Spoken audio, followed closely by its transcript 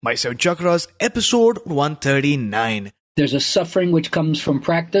My Seven Chakras, episode 139. There's a suffering which comes from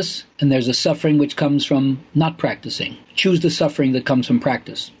practice, and there's a suffering which comes from not practicing. Choose the suffering that comes from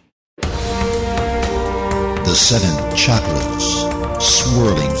practice. The seven chakras,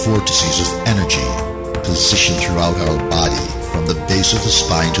 swirling vortices of energy, positioned throughout our body from the base of the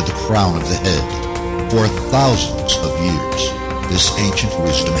spine to the crown of the head. For thousands of years, this ancient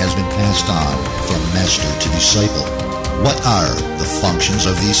wisdom has been passed on from master to disciple. What are the functions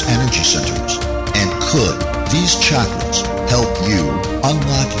of these energy centers? And could these chakras help you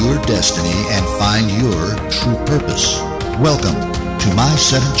unlock your destiny and find your true purpose? Welcome to My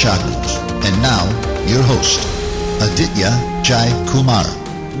Seven Chakras. And now, your host, Aditya Jai Kumar.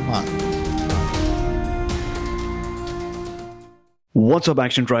 What's up,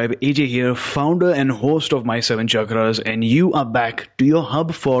 Action Tribe? AJ here, founder and host of My Seven Chakras, and you are back to your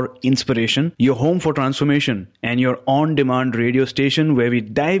hub for inspiration, your home for transformation, and your on-demand radio station where we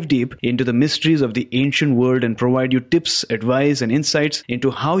dive deep into the mysteries of the ancient world and provide you tips, advice, and insights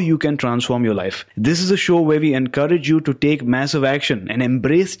into how you can transform your life. This is a show where we encourage you to take massive action and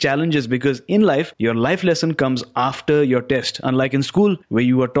embrace challenges, because in life, your life lesson comes after your test, unlike in school where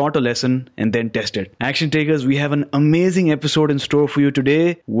you are taught a lesson and then tested. Action takers, we have an amazing episode in store for you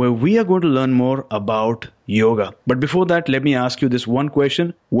today where we are going to learn more about yoga. But before that, let me ask you this one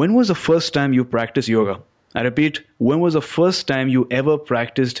question. When was the first time you practiced yoga? I repeat, when was the first time you ever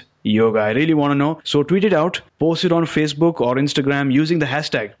practiced yoga? I really want to know. So tweet it out, post it on Facebook or Instagram using the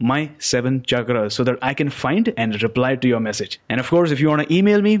hashtag My7Chakras so that I can find and reply to your message. And of course, if you want to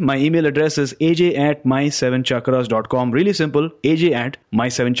email me, my email address is aj@my7chakras.com. Really simple,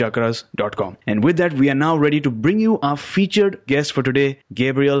 aj@my7chakras.com. And with that, we are now ready to bring you our featured guest for today,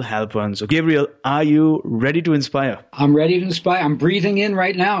 Gabriel Halpern. So Gabriel, are you ready to inspire? I'm ready to inspire. I'm breathing in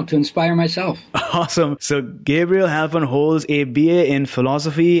right now to inspire myself. Awesome. So Gabriel Halpern holds a BA in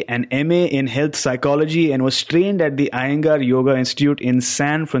philosophy, an MA in health psychology, and was trained at the Iyengar Yoga Institute in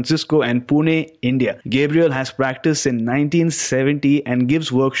San Francisco and Pune, India. Gabriel has practiced in 1970 and gives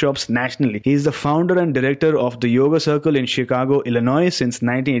workshops nationally. He is the founder and director of the Yoga Circle in Chicago, Illinois since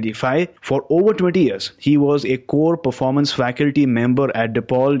 1985. For over 20 years, he was a core performance faculty member at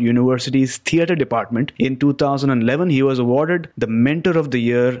DePaul University's theater department. In 2011, he was awarded the Mentor of the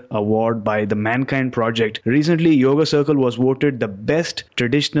Year award by the Mankind Project. Recently, Yoga Circle was voted the best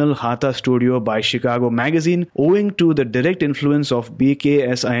traditional Hatha studio by Chicago Magazine, owing to the direct influence of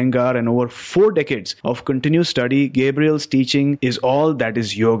BKS Iyengar and over 4 decades of continuous study. Gabriel's teaching is all that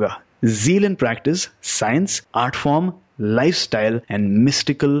is yoga. Zeal in practice, science, art form, lifestyle, and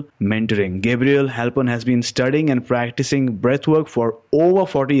mystical mentoring. Gabriel Halpern has been studying and practicing breathwork for over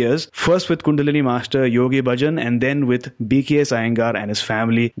 40 years, first with Kundalini master Yogi Bhajan and then with BKS Iyengar and his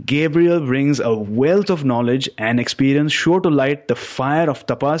family. Gabriel brings a wealth of knowledge and experience sure to light the fire of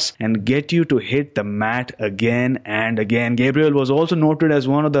tapas and get you to hit the mat again and again. Gabriel was also noted as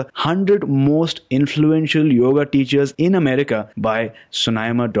one of the 100 most influential yoga teachers in America by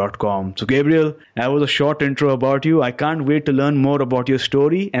Sunaima.com. So Gabriel, that was a short intro about you. I can't wait to learn more about your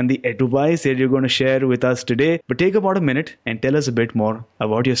story and the advice that you're going to share with us today. But take about a minute and tell us a bit more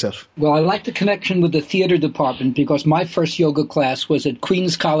about yourself. Well, I like the connection with the theater department because my first yoga class was at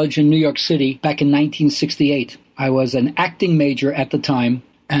Queens College in New York City back in 1968. I was an acting major at the time,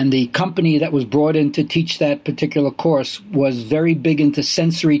 and the company that was brought in to teach that particular course was very big into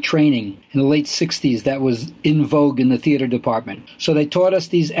sensory training. In the late 60s, that was in vogue in the theater department. So they taught us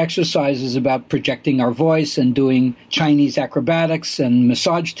these exercises about projecting our voice and doing Chinese acrobatics and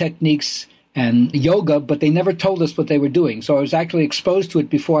massage techniques and yoga, but they never told us what they were doing. So I was actually exposed to it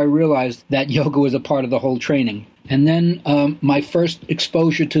before I realized that yoga was a part of the whole training. And then my first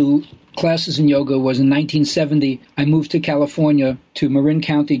exposure to classes in yoga was in 1970. I moved to California, to Marin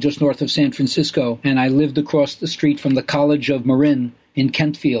County, just north of San Francisco, and I lived across the street from the College of Marin in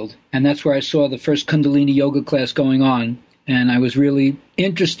Kentfield. And that's where I saw the first Kundalini yoga class going on. And I was really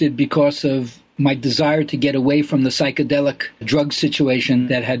interested because of my desire to get away from the psychedelic drug situation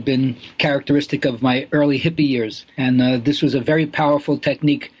that had been characteristic of my early hippie years. And this was a very powerful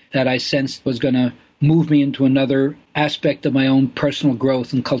technique that I sensed was going to move me into another aspect of my own personal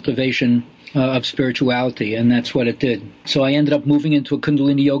growth and cultivation of spirituality, and that's what it did. So I ended up moving into a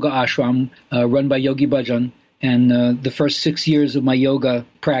Kundalini yoga ashram run by Yogi Bhajan, And the first 6 years of my yoga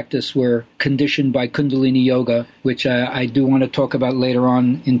practice were conditioned by Kundalini Yoga, which I do want to talk about later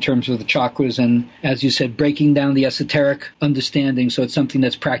on in terms of the chakras and, as you said, breaking down the esoteric understanding so it's something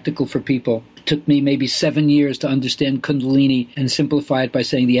that's practical for people. It took me maybe 7 years to understand Kundalini and simplify it by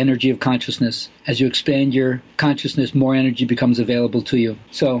saying the energy of consciousness. As you expand your consciousness, more energy becomes available to you.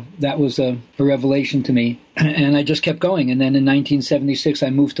 So that was a revelation to me. And I just kept going. And then in 1976, I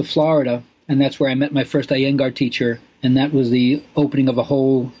moved to Florida. And that's where I met my first Iyengar teacher, and that was the opening of a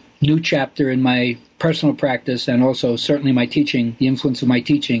whole new chapter in my personal practice and also certainly my teaching, the influence of my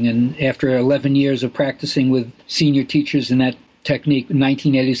teaching. And after 11 years of practicing with senior teachers in that technique, in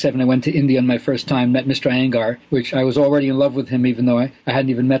 1987 I went to India on my first time, met Mr. Iyengar, which I was already in love with him even though I hadn't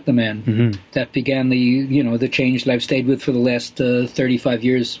even met the man. Mm-hmm. That began the change that I've stayed with for the last 35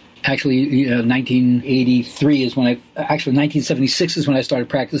 years. Actually, 1983 is when 1976 is when I started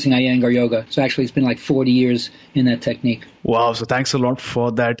practicing Iyengar yoga. So actually, it's been like 40 years in that technique. Wow. So thanks a lot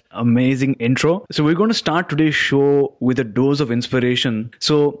for that amazing intro. So we're going to start today's show with a dose of inspiration.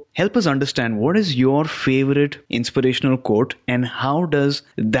 So help us understand, what is your favorite inspirational quote and how does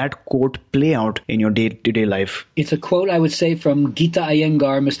that quote play out in your day-to-day life? It's a quote, I would say, from Gita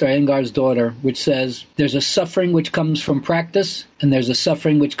Iyengar, Mr. Iyengar's daughter, which says, there's a suffering which comes from practice and there's a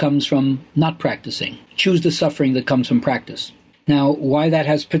suffering which comes from not practicing. Choose the suffering that comes from practice. Now, why that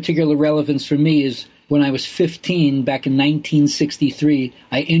has particular relevance for me is when I was 15, back in 1963,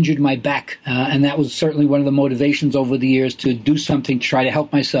 I injured my back. And that was certainly one of the motivations over the years to do something to try to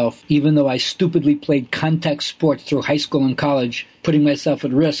help myself, even though I stupidly played contact sports through high school and college, putting myself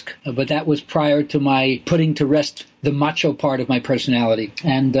at risk. But that was prior to my putting to rest the macho part of my personality.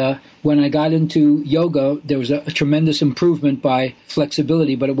 And when I got into yoga, there was a tremendous improvement by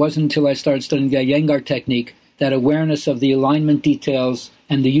flexibility, but it wasn't until I started studying the Iyengar technique that awareness of the alignment details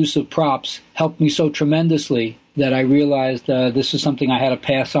and the use of props helped me so tremendously that I realized this is something I had to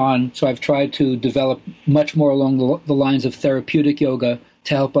pass on. So I've tried to develop much more along the lines of therapeutic yoga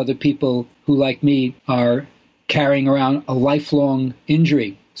to help other people who, like me, are carrying around a lifelong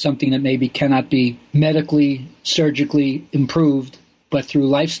injury, something that maybe cannot be medically, surgically improved, but through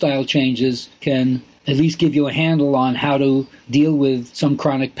lifestyle changes can at least give you a handle on how to deal with some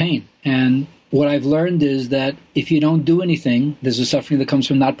chronic pain. And what I've learned is that if you don't do anything, there's a suffering that comes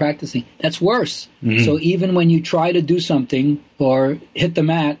from not practicing. That's worse. Mm-hmm. So even when you try to do something or hit the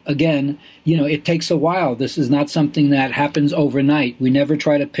mat, again, it takes a while. This is not something that happens overnight. We never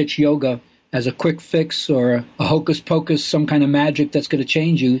try to pitch yoga as a quick fix or a hocus pocus, some kind of magic that's going to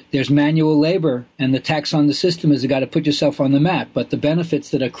change you. There's manual labor, and the tax on the system is you got to put yourself on the mat. But the benefits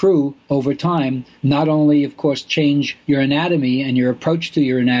that accrue over time not only, of course, change your anatomy and your approach to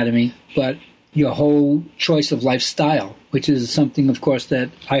your anatomy, but your whole choice of lifestyle, which is something, of course, that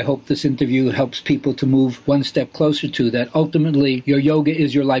I hope this interview helps people to move one step closer to, that ultimately your yoga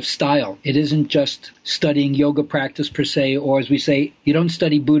is your lifestyle. It isn't just studying yoga practice per se, or as we say, you don't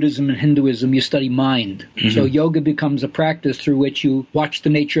study Buddhism and Hinduism, you study mind. Mm-hmm. So yoga becomes a practice through which you watch the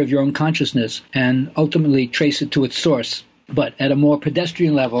nature of your own consciousness and ultimately trace it to its source. But at a more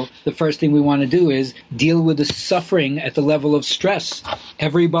pedestrian level, the first thing we want to do is deal with the suffering at the level of stress.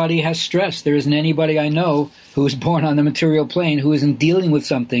 Everybody has stress. There isn't anybody I know who is born on the material plane who isn't dealing with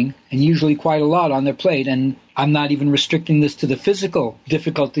something, and usually quite a lot on their plate. And I'm not even restricting this to the physical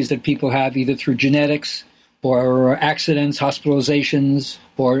difficulties that people have, either through genetics or accidents, hospitalizations,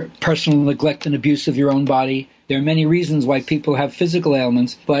 or personal neglect and abuse of your own body. There are many reasons why people have physical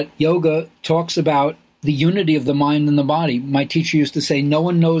ailments, but yoga talks about the unity of the mind and the body. My teacher used to say, no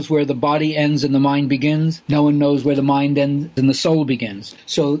one knows where the body ends and the mind begins. No one knows where the mind ends and the soul begins.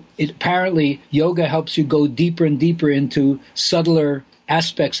 So apparently, yoga helps you go deeper and deeper into subtler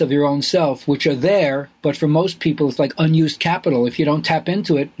aspects of your own self, which are there, but for most people, it's like unused capital. If you don't tap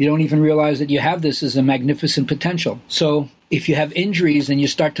into it, you don't even realize that you have this as a magnificent potential. So if you have injuries and you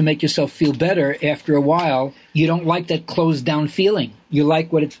start to make yourself feel better after a while, you don't like that closed down feeling. You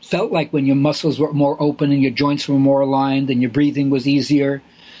like what it felt like when your muscles were more open and your joints were more aligned and your breathing was easier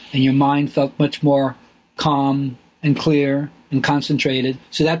and your mind felt much more calm and clear and concentrated.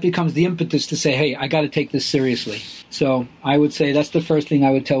 So that becomes the impetus to say, hey, I got to take this seriously. So I would say that's the first thing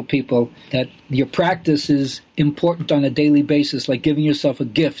I would tell people, that your practice is important on a daily basis, like giving yourself a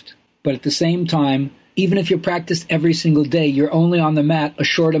gift. But at the same time, even if you practice every single day, you're only on the mat a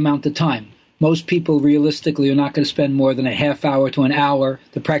short amount of time. most people realistically are not going to spend more than a half hour to an hour.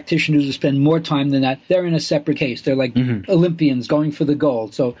 The practitioners who spend more time than that, they're in a separate case. They're like Olympians going for the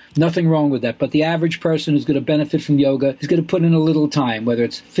gold. So nothing wrong with that. But the average person who's going to benefit from yoga is going to put in a little time, whether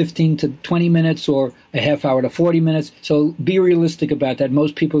it's 15 to 20 minutes or a half hour to 40 minutes. So be realistic about that.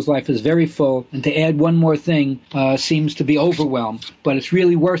 Most people's life is very full. And to add one more thing seems to be overwhelmed. But it's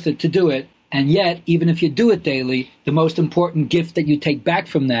really worth it to do it. And yet, even if you do it daily, the most important gift that you take back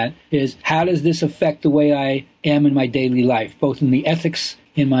from that is, how does this affect the way I am in my daily life, both in the ethics,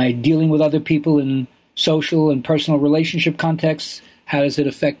 in my dealing with other people in social and personal relationship contexts? How does it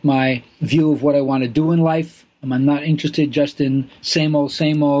affect my view of what I want to do in life? I'm not interested just in same old,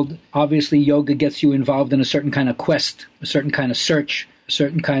 same old. Obviously, yoga gets you involved in a certain kind of quest, a certain kind of search, a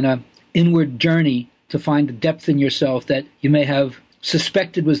certain kind of inward journey to find the depth in yourself that you may have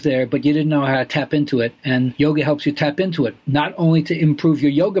suspected was there, but you didn't know how to tap into it. And yoga helps you tap into it, not only to improve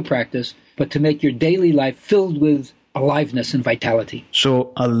your yoga practice, but to make your daily life filled with aliveness and vitality.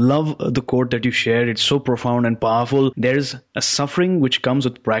 So I love the quote that you shared. It's so profound and powerful. There's a suffering which comes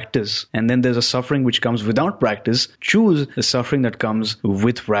with practice, and then there's a suffering which comes without practice. Choose the suffering that comes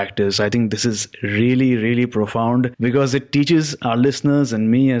with practice. I think this is really, really profound, because it teaches our listeners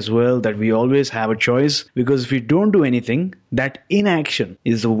and me as well that we always have a choice, because if we don't do anything, that inaction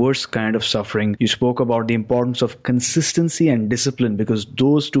is the worst kind of suffering. You spoke about the importance of consistency and discipline, because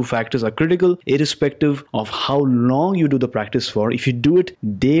those two factors are critical irrespective of how long you do the practice for. If you do it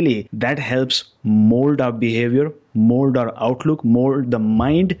daily, that helps mold our behavior, mold our outlook, mold the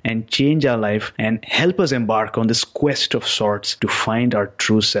mind, and change our life, and help us embark on this quest of sorts to find our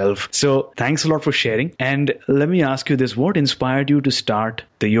true self. So thanks a lot for sharing. And let me ask you this, what inspired you to start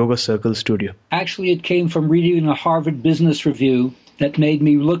the Yoga Circle Studio? Actually, it came from reading a Harvard Business Review that made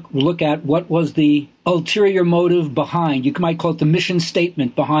me look at what was the ulterior motive behind, you might call it the mission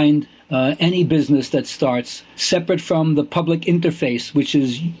statement behind any business that starts, separate from the public interface, which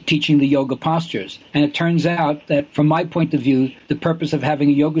is teaching the yoga postures. And it turns out that, from my point of view, the purpose of having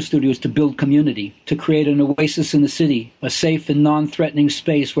a yoga studio is to build community, to create an oasis in the city, a safe and non-threatening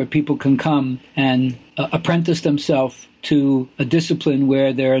space where people can come and apprentice themselves to a discipline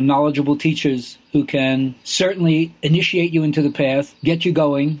where there are knowledgeable teachers who can certainly initiate you into the path, get you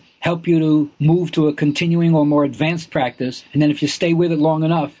going, help you to move to a continuing or more advanced practice. And then if you stay with it long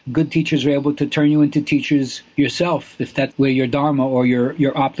enough, good teachers are able to turn you into teachers yourself, if that's where your dharma or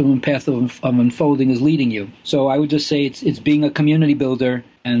your optimum path of unfolding is leading you. So I would just say it's being a community builder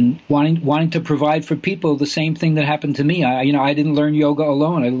and wanting to provide for people the same thing that happened to me. I didn't learn yoga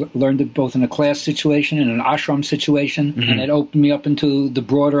alone. I learned it both in a class situation and an ashram situation, and it opened me up into the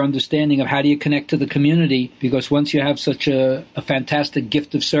broader understanding of how do you connect to the community, because once you have such a fantastic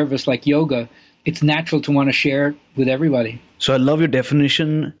gift of service like yoga, it's natural to want to share it with everybody. So I love your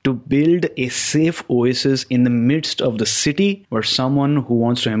definition, to build a safe oasis in the midst of the city where someone who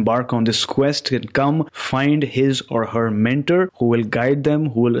wants to embark on this quest can come find his or her mentor who will guide them,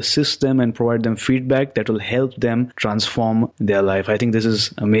 who will assist them and provide them feedback that will help them transform their life. I think this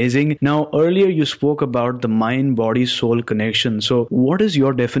is amazing. Now, earlier you spoke about the mind-body-soul connection. So what is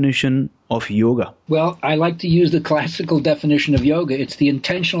your definition of yoga? Well, I like to use the classical definition of yoga. It's the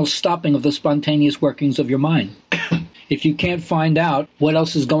intentional stopping of the spontaneous workings of your mind. If you can't find out what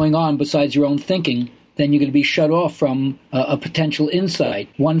else is going on besides your own thinking, then you're going to be shut off from a potential insight.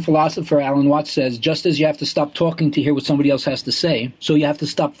 One philosopher, Alan Watts, says, just as you have to stop talking to hear what somebody else has to say, so you have to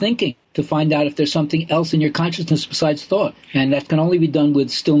stop thinking to find out if there's something else in your consciousness besides thought. And that can only be done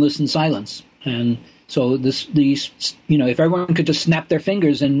with stillness and silence. And so if everyone could just snap their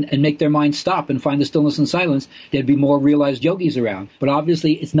fingers and make their mind stop and find the stillness and silence, there'd be more realized yogis around. But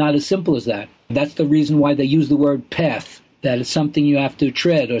obviously, it's not as simple as that. That's the reason why they use the word path, that it's something you have to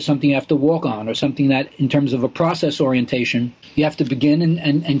tread or something you have to walk on or something that, in terms of a process orientation, you have to begin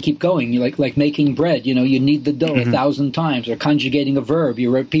and keep going. You like making bread, you knead the dough 1,000 times, or conjugating a verb,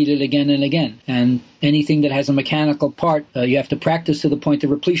 you repeat it again and again. And anything that has a mechanical part, you have to practice to the point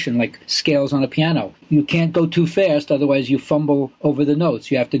of repletion, like scales on a piano. You can't go too fast, otherwise you fumble over the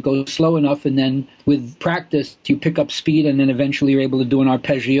notes. You have to go slow enough, and then with practice, you pick up speed, and then eventually you're able to do an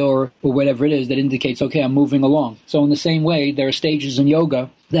arpeggio or whatever it is that indicates, okay, I'm moving along. So in the same way, there are stages in yoga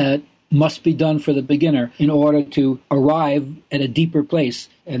that must be done for the beginner in order to arrive at a deeper place.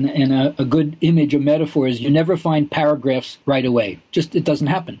 And a good image or metaphor is, you never find paragraphs right away. It doesn't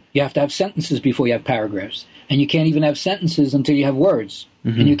happen. You have to have sentences before you have paragraphs. And you can't even have sentences until you have words.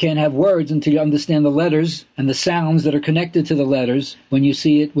 And you can't have words until you understand the letters and the sounds that are connected to the letters when you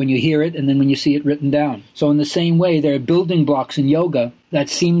see it, when you hear it, and then when you see it written down. So in the same way, there are building blocks in yoga that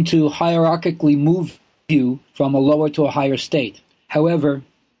seem to hierarchically move you from a lower to a higher state. However,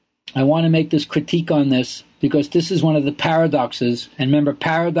 I want to make this critique on this because this is one of the paradoxes. And remember,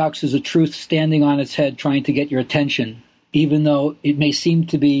 paradox is a truth standing on its head trying to get your attention, even though it may seem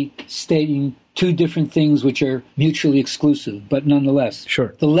to be stating two different things which are mutually exclusive, but nonetheless.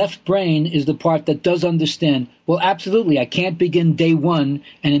 Sure. The left brain is the part that does understand, well, absolutely, I can't begin day one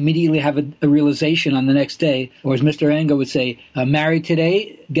and immediately have a realization on the next day. Or as Mr. Iyengar would say, marry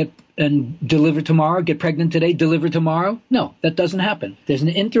today, get and deliver tomorrow, get pregnant today, deliver tomorrow. No, that doesn't happen. There's an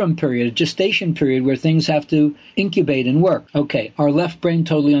interim period, a gestation period where things have to incubate and work. Okay, our left brain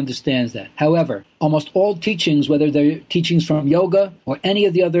totally understands that. However, almost all teachings, whether they're teachings from yoga or any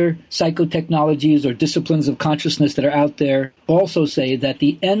of the other psychotechnologies or disciplines of consciousness that are out there, also say that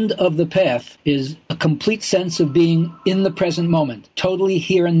the end of the path is a complete sense of being in the present moment, totally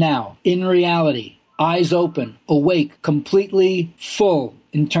here and now, in reality, eyes open, awake, completely full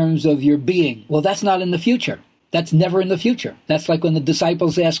in terms of your being. Well, that's not in the future. That's never in the future. That's like when the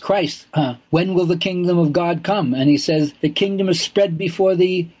disciples asked Christ, when will the kingdom of God come? And he says, the kingdom is spread before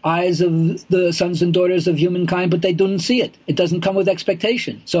the eyes of the sons and daughters of humankind, but they don't see it. It doesn't come with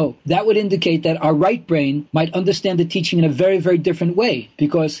expectation. So that would indicate that our right brain might understand the teaching in a very, very different way.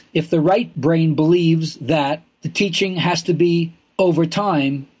 Because if the right brain believes that the teaching has to be over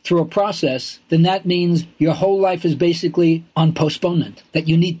time, through a process, then that means your whole life is basically on postponement, that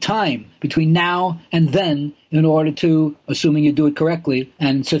you need time between now and then in order to, assuming you do it correctly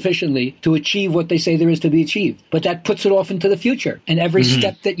and sufficiently, to achieve what they say there is to be achieved. But that puts it off into the future. And every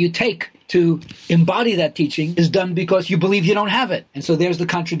step that you take to embody that teaching is done because you believe you don't have it. And so there's the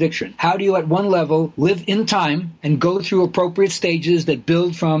contradiction. How do you at one level live in time and go through appropriate stages that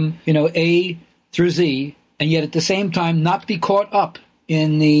build from, A through Z, and yet at the same time not be caught up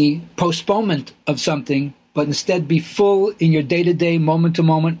in the postponement of something, but instead be full in your day-to-day,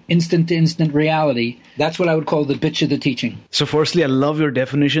 moment-to-moment, instant-to-instant reality. That's what I would call the bitch of the teaching. So firstly, I love your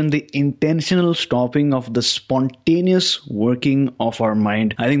definition, the intentional stopping of the spontaneous working of our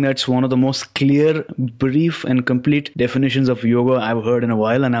mind. I think that's one of the most clear, brief, and complete definitions of yoga I've heard in a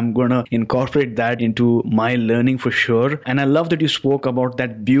while, and I'm going to incorporate that into my learning for sure. And I love that you spoke about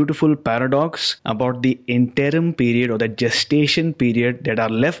that beautiful paradox about the interim period or the gestation period that our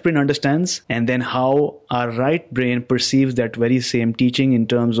left brain understands, and then how our right brain perceives that very same teaching in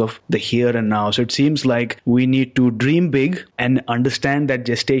terms of the here and now. So it seems like we need to dream big and understand that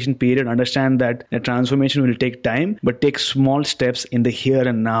gestation period, understand that the transformation will take time, but take small steps in the here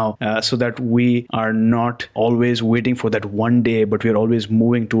and now so that we are not always waiting for that one day, but we're always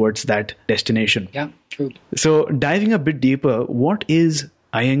moving towards that destination. Yeah, true. So diving a bit deeper, what is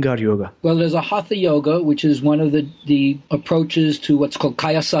Iyengar yoga? Well, there's a Hatha yoga, which is one of the approaches to what's called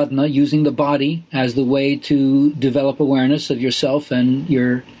kaya sadhana, using the body as the way to develop awareness of yourself and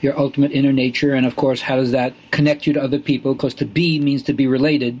your ultimate inner nature. And of course, how does that connect you to other people? Because to be means to be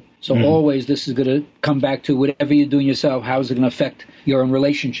related. So always this is going to come back to whatever you're doing yourself, how is it going to affect your own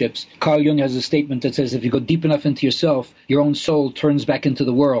relationships? Carl Jung has a statement that says if you go deep enough into yourself, your own soul turns back into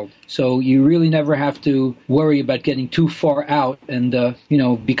the world. So you really never have to worry about getting too far out and,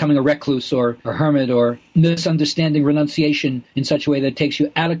 becoming a recluse or a hermit or misunderstanding renunciation in such a way that takes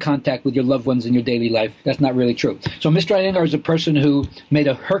you out of contact with your loved ones in your daily life. That's not really true. So Mr. Iyengar is a person who made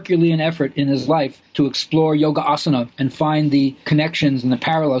a Herculean effort in his life to explore yoga asana and find the connections and the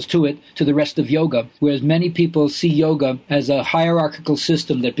parallels to it to the rest of yoga, whereas many people see yoga as a hierarchical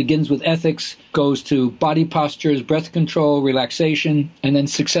system that begins with ethics, goes to body postures, breath control, relaxation, and then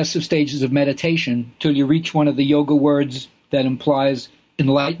successive stages of meditation till you reach one of the yoga words that implies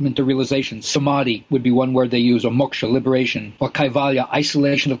enlightenment or realization. Samadhi would be one word they use, or moksha, liberation, or kaivalya,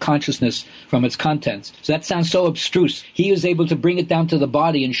 isolation of consciousness from its contents. So that sounds so abstruse. He was able to bring it down to the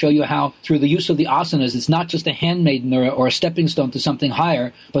body and show you how, through the use of the asanas, it's not just a handmaiden or a stepping stone to something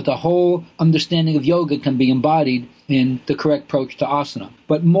higher, but the whole understanding of yoga can be embodied in the correct approach to asana.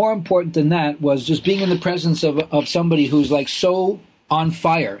 But more important than that was just being in the presence of somebody who's like so on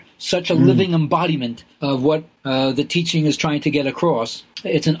fire, such a living embodiment of what the teaching is trying to get across.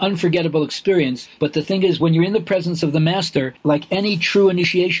 It's an unforgettable experience. But the thing is, when you're in the presence of the master, like any true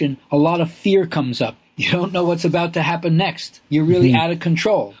initiation, a lot of fear comes up. You don't know what's about to happen next. You're really out of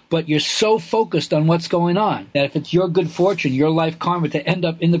control. But you're so focused on what's going on that if it's your good fortune, your life karma to end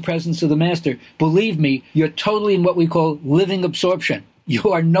up in the presence of the master, believe me, you're totally in what we call living absorption.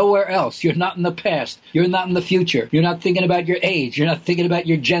 You are nowhere else. You're not in the past. You're not in the future. You're not thinking about your age. You're not thinking about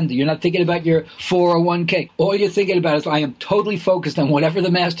your gender. You're not thinking about your 401k. All you're thinking about is, I am totally focused on whatever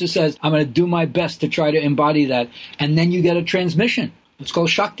the master says. I'm going to do my best to try to embody that. And then you get a transmission. It's called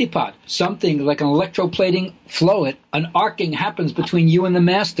Shaktipat. Something like an electroplating flow, an arcing happens between you and the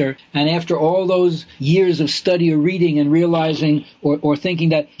master. And after all those years of study or reading and realizing or thinking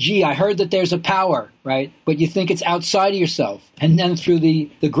that, gee, I heard that there's a power, right? But you think it's outside of yourself. And then through the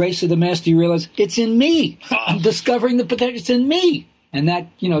grace of the master, you realize it's in me. I'm discovering the potential. It's in me. And that,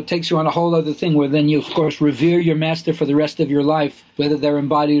 takes you on a whole other thing where then you, of course, revere your master for the rest of your life, whether they're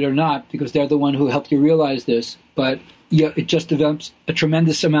embodied or not, because they're the one who helped you realize this. But it just develops a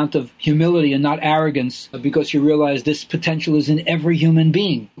tremendous amount of humility and not arrogance, because you realize this potential is in every human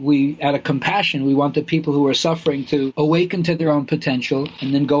being. We, out of compassion, we want the people who are suffering to awaken to their own potential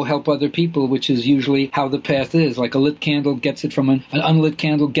and then go help other people, which is usually how the path is. Like a lit candle gets it from an unlit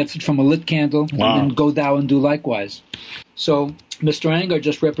candle, gets it from a lit candle, wow. And then go thou and do likewise. So Mr. Iyengar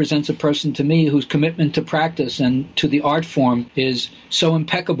just represents a person to me whose commitment to practice and to the art form is so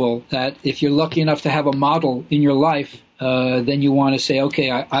impeccable that if you're lucky enough to have a model in your life, then you want to say, okay,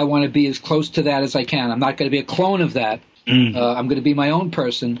 I want to be as close to that as I can. I'm not going to be a clone of that. I'm going to be my own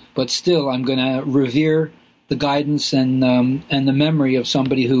person, but still I'm going to revere the guidance and the memory of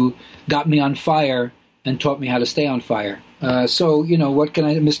somebody who got me on fire and taught me how to stay on fire. So, what can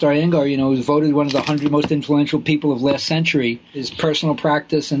Mr. Iyengar, was voted one of the 100 most influential people of last century. His personal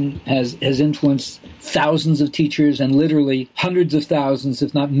practice and has influenced thousands of teachers and literally hundreds of thousands,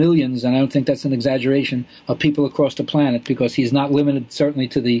 if not millions, and I don't think that's an exaggeration, of people across the planet, because he's not limited certainly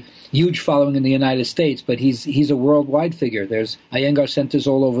to the huge following in the United States, but he's a worldwide figure. There's Iyengar centers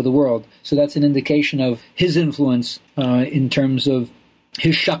all over the world. So that's an indication of his influence in terms of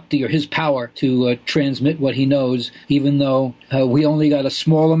his Shakti or his power to transmit what he knows, even though we only got a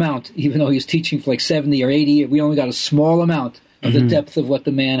small amount, even though he was teaching for like 70 or 80, we only got a small amount of the depth of what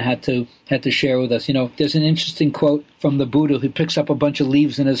the man had to share with us. There's an interesting quote from the Buddha who picks up a bunch of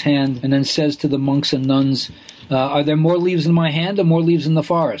leaves in his hand and then says to the monks and nuns, are there more leaves in my hand or more leaves in the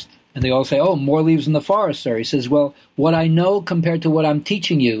forest? And they all say, oh, more leaves in the forest, sir. He says, well, what I know compared to what I'm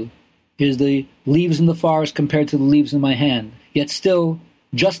teaching you is the leaves in the forest compared to the leaves in my hand. Yet still,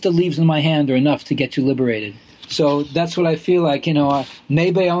 just the leaves in my hand are enough to get you liberated. So that's what I feel like,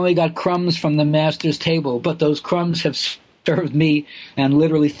 maybe I only got crumbs from the master's table, but those crumbs have served me and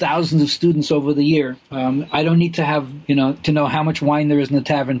literally thousands of students over the year. I don't need to have, to know how much wine there is in the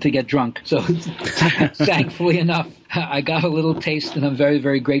tavern to get drunk. So thankfully enough, I got a little taste, and I'm very,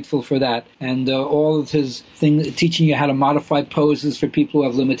 very grateful for that. And all of his teaching you how to modify poses for people who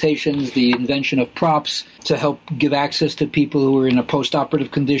have limitations, the invention of props to help give access to people who are in a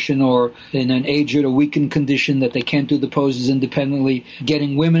post-operative condition or in an aged or weakened condition that they can't do the poses independently,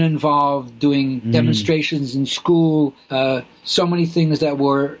 getting women involved, doing demonstrations in school, so many things that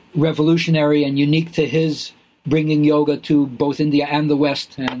were revolutionary and unique to his bringing yoga to both India and the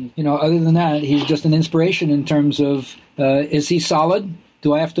West. And, other than that, he's just an inspiration in terms of, is he solid?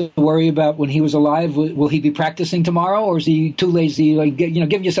 Do I have to worry about when he was alive, will he be practicing tomorrow? Or is he too lazy?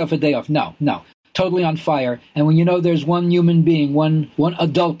 Give yourself a day off. No. Totally on fire. And when there's one human being, one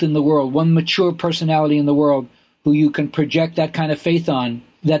adult in the world, one mature personality in the world who you can project that kind of faith on,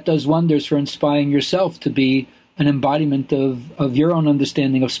 that does wonders for inspiring yourself to be an embodiment of your own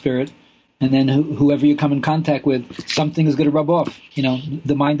understanding of spirit. And then whoever you come in contact with, something is going to rub off.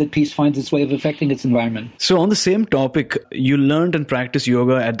 The mind at peace finds its way of affecting its environment. So on the same topic, you learned and practiced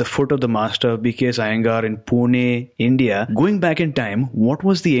yoga at the foot of the master, B.K.S. Iyengar in Pune, India. Going back in time, what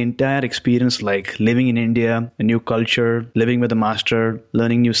was the entire experience like? Living in India, a new culture, living with the master,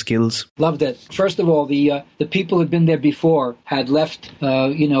 learning new skills? Loved it. First of all, the people who had been there before had left,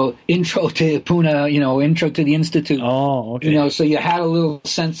 intro to Pune, intro to the Institute. Oh, okay. So you had a little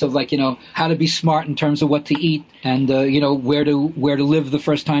sense of how to be smart in terms of what to eat and, where to live the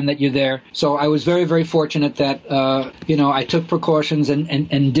first time that you're there. So I was very, very fortunate that, I took precautions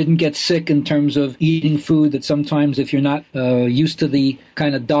and didn't get sick in terms of eating food that sometimes if you're not used to the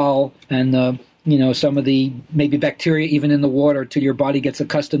kind of dal and some of the maybe bacteria even in the water till your body gets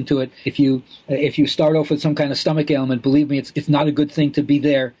accustomed to it. If you start off with some kind of stomach ailment, believe me, it's not a good thing to be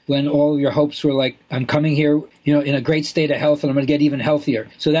there when all your hopes were like, I'm coming here, in a great state of health and I'm going to get even healthier.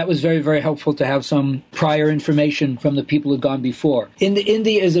 So that was very, very helpful to have some prior information from the people who'd gone before.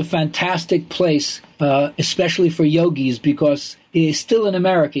 India is a fantastic place, especially for yogis, because it's still in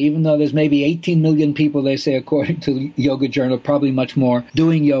America, even though there's maybe 18 million people, they say, according to the Yoga Journal, probably much more,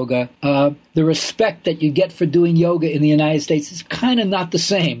 doing yoga. The respect that you get for doing yoga in the United States is kind of not the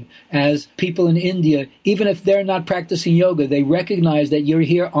same as people in India. Even if they're not practicing yoga, they recognize that you're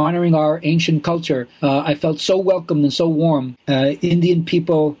here honoring our ancient culture. I felt so welcomed and so warm. Indian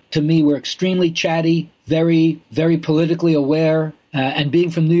people, to me, were extremely chatty, very, very politically aware, And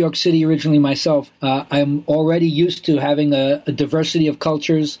being from New York City originally myself, I'm already used to having a diversity of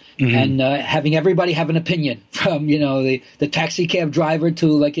cultures and having everybody have an opinion, from, the taxi cab driver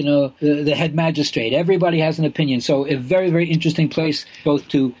to, the head magistrate. Everybody has an opinion. So a very, very interesting place both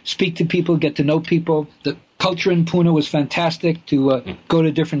to speak to people, get to know people. The culture in Pune was fantastic, to go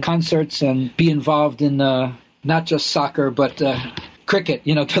to different concerts and be involved in not just soccer, but cricket,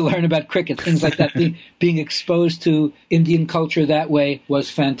 to learn about cricket, things like that. Being exposed to Indian culture that way was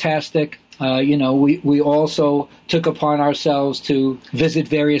fantastic. We also took upon ourselves to visit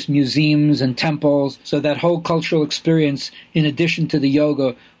various museums and temples. So that whole cultural experience, in addition to the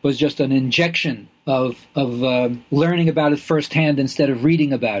yoga, was just an injection of learning about it firsthand instead of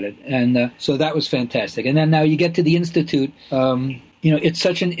reading about it. And so that was fantastic. And then now you get to the Institute. It's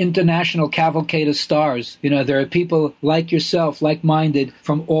such an international cavalcade of stars. There are people like yourself, like-minded,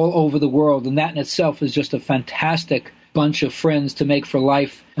 from all over the world, and that in itself is just a fantastic bunch of friends to make for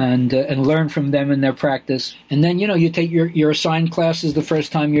life and learn from them in their practice. And then, you take your assigned classes the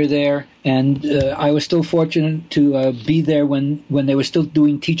first time you're there. And I was still fortunate to be there when they were still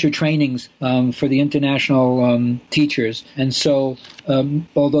doing teacher trainings for the international teachers. And so,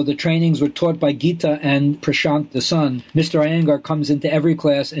 although the trainings were taught by Gita and Prashant, the son, Mr. Iyengar comes into every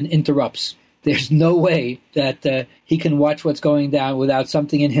class and interrupts. There's no way that he can watch what's going down without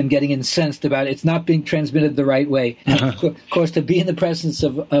something in him getting incensed about it. It's not being transmitted the right way. And of course, to be in the presence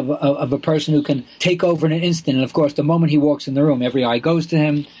of a person who can take over in an instant, and of course, the moment he walks in the room, every eye goes to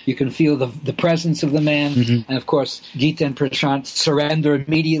him. You can feel the presence of the man. And of course, Gita and Prashant surrender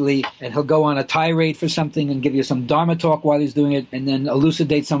immediately, and he'll go on a tirade for something and give you some Dharma talk while he's doing it, and then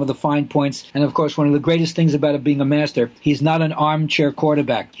elucidate some of the fine points. And of course, one of the greatest things about it being a master, he's not an armchair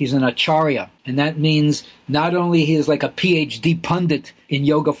quarterback. He's an acharya. And that means not only he is like a PhD pundit in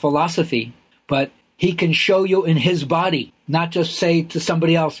yoga philosophy, but he can show you in his body, not just say to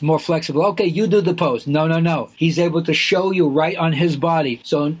somebody else more flexible, okay, you do the pose. No. He's able to show you right on his body.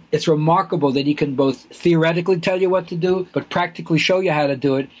 So it's remarkable that he can both theoretically tell you what to do, but practically show you how to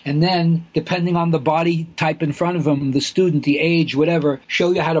do it. And then, depending on the body type in front of him, the student, the age, whatever,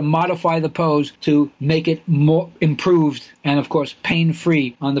 show you how to modify the pose to make it more improved and, of course,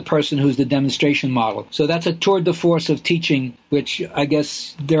 pain-free on the person who's the demonstration model. So that's a tour de force of teaching, which I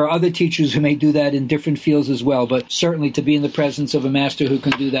guess there are other teachers who may do that in different fields as well, but certainly to be in the presence of a master who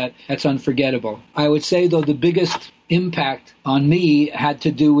can do that, that's unforgettable. I would say, though, the biggest impact on me had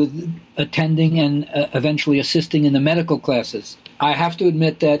to do with attending and eventually assisting in the medical classes. I have to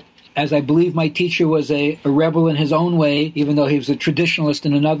admit that, as I believe my teacher was a rebel in his own way, even though he was a traditionalist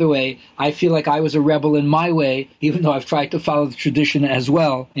in another way, I feel like I was a rebel in my way, even though I've tried to follow the tradition as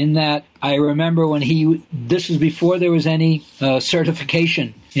well, in that I remember when this was before there was any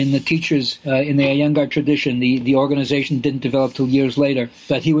certification in the teachers, in the Iyengar tradition. The organization didn't develop till years later.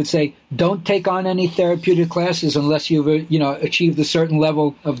 But he would say, don't take on any therapeutic classes unless you've, achieved a certain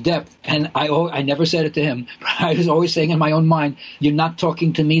level of depth. And I never said it to him. I was always saying in my own mind, you're not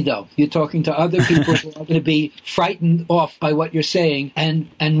talking to me, though. You're talking to other people who are going to be frightened off by what you're saying.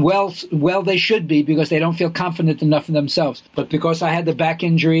 And well, they should be, because they don't feel confident enough in themselves. But because I had the back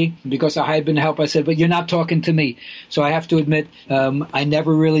injury, because I had been helped, I said, but you're not talking to me. So I have to admit, I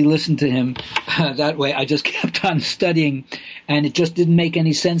never really listened to him that way. I just kept on studying, and it just didn't make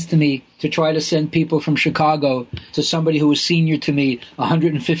any sense to me to try to send people from Chicago to somebody who was senior to me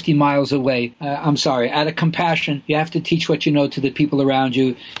 150 miles away. I'm sorry. Out of compassion, you have to teach what you know to the people around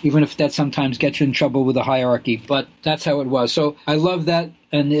you, even if that sometimes gets you in trouble with the hierarchy. But that's how it was. So I love that.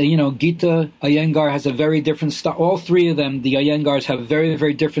 And, Gita Iyengar has a very different style. All three of them, the Iyengars, have very,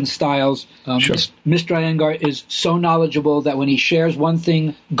 very different styles. Sure. Mr. Iyengar is so knowledgeable that when he shares one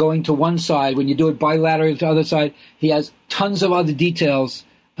thing going to one side, when you do it bilaterally to the other side, he has tons of other details.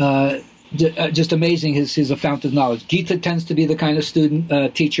 Just amazing. He's a fount of knowledge. Gita tends to be the kind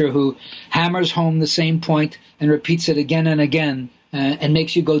of teacher who hammers home the same point and repeats it again and again. And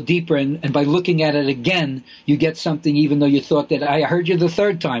makes you go deeper, and by looking at it again, you get something even though you thought that I heard you the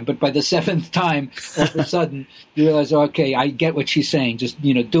third time, but by the seventh time, all of a sudden, you realize, okay, I get what she's saying. Just,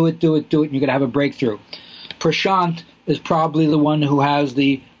 do it, and you're going to have a breakthrough. Prashant is probably the one who has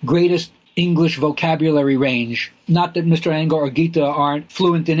the greatest English vocabulary range. Not that Mr. Iyengar or Gita aren't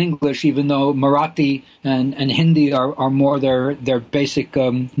fluent in English, even though Marathi and Hindi are more their basic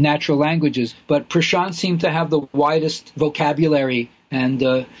natural languages. But Prashant seemed to have the widest vocabulary,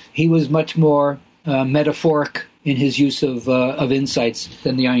 and he was much more metaphoric in his use of insights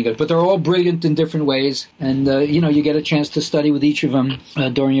than the Iyengar. But they're all brilliant in different ways, and you get a chance to study with each of them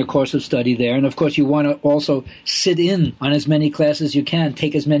during your course of study there. And of course, you want to also sit in on as many classes as you can,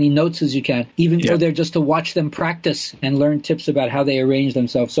 take as many notes as you can, even go there just to watch them practice and learn tips about how they arrange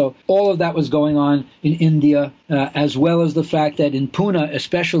themselves. So all of that was going on in India, as well as the fact that in Pune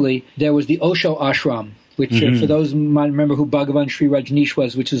especially, there was the Osho ashram, which for those who might remember who Bhagavan Sri Rajneesh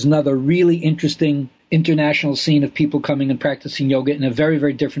was, which is another really interesting international scene of people coming and practicing yoga in a very,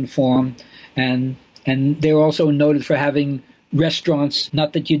 very different form. And they were also noted for having restaurants,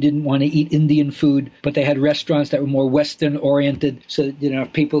 not that you didn't want to eat Indian food, but they had restaurants that were more Western oriented. So,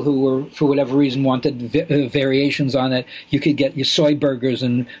 people who were, for whatever reason, wanted variations on it, you could get your soy burgers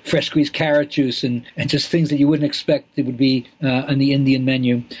and fresh squeezed carrot juice and just things that you wouldn't expect it would be on the Indian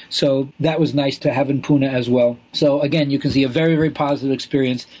menu. So that was nice to have in Pune as well. So again, you can see a very, very positive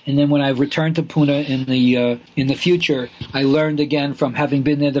experience. And then when I returned to Pune in the future, I learned again from having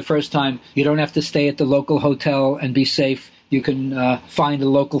been there the first time, you don't have to stay at the local hotel and be safe. You can find a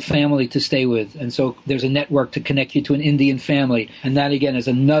local family to stay with. And so there's a network to connect you to an Indian family. And that, again, is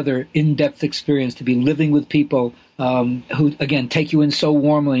another in-depth experience to be living with people who, again, take you in so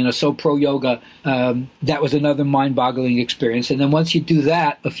warmly and are so pro-yoga. That was another mind-boggling experience. And then once you do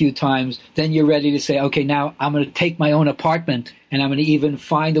that a few times, then you're ready to say, okay, now I'm going to take my own apartment and I'm going to even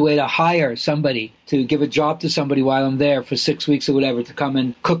find a way to hire somebody to give a job to somebody while I'm there for 6 weeks or whatever to come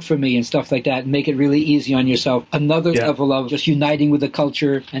and cook for me and stuff like that and make it really easy on yourself. Another level of just uniting with the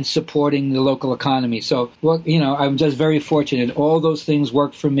culture and supporting the local economy. So, I'm just very fortunate. All those things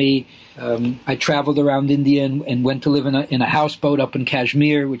worked for me. I traveled around India and went to live in a houseboat up in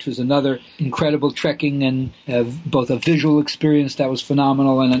Kashmir, which was another incredible trekking and both a visual experience that was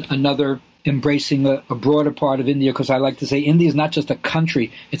phenomenal and another embracing a broader part of India, because I like to say India is not just a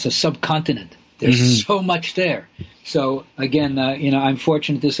country, it's a subcontinent. There's so much there. So again, I'm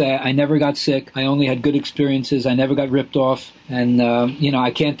fortunate to say I never got sick. I only had good experiences. I never got ripped off. And,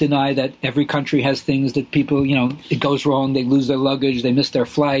 I can't deny that every country has things that people, it goes wrong. They lose their luggage. They miss their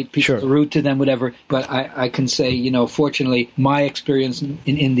flight. People are rude to them, whatever. But I can say, fortunately, my experience in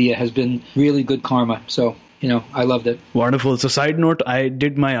India has been really good karma. So, I loved it. Wonderful. So side note, I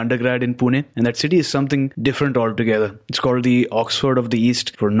did my undergrad in Pune, and that city is something different altogether. It's called the Oxford of the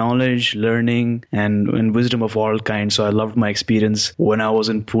East for knowledge, learning, and wisdom of all kinds. So I loved my experience when I was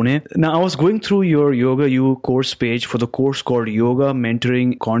in Pune. Now, I was going through your Yoga U course page for the course called Yoga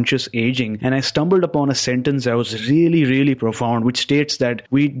Mentoring Conscious Aging, and I stumbled upon a sentence that was really, really profound, which states that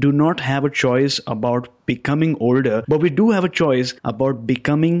we do not have a choice about becoming older, but we do have a choice about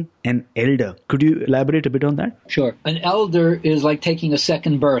becoming an elder. Could you elaborate a bit on that? Sure. An elder is like taking a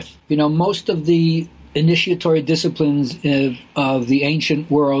second birth. Most of the initiatory disciplines of the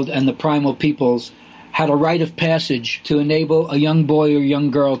ancient world and the primal peoples had a rite of passage to enable a young boy or young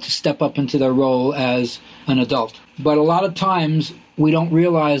girl to step up into their role as an adult. But a lot of times we don't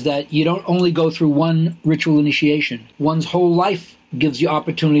realize that you don't only go through one ritual initiation. One's whole life gives you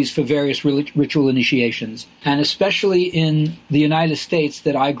opportunities for various ritual initiations. And especially in the United States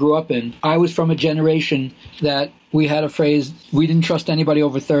that I grew up in, I was from a generation that we had a phrase, we didn't trust anybody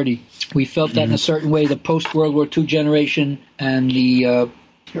over 30. We felt that in a certain way the post-World War II generation and the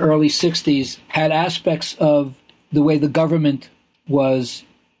early 60s had aspects of the way the government was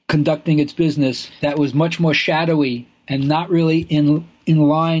conducting its business that was much more shadowy and not really in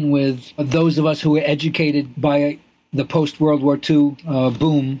line with those of us who were educated by the post-World War II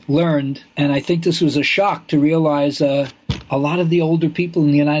boom learned. And I think this was a shock to realize a lot of the older people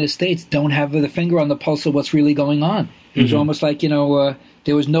in the United States don't have the finger on the pulse of what's really going on. It was almost like,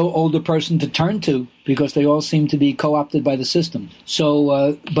 there was no older person to turn to because they all seemed to be co-opted by the system.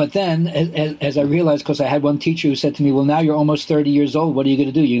 So, but then, as I realized, because I had one teacher who said to me, well, now you're almost 30 years old. What are you going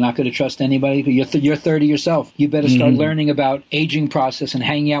to do? You're not going to trust anybody? You're 30 yourself. You better start learning about aging process and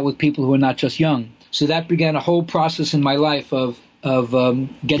hanging out with people who are not just young. So that began a whole process in my life of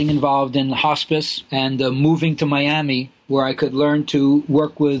getting involved in hospice and moving to Miami, where I could learn to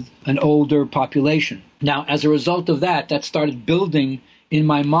work with an older population. Now, as a result of that started building in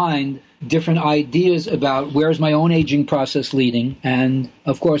my mind different ideas about where's my own aging process leading. And,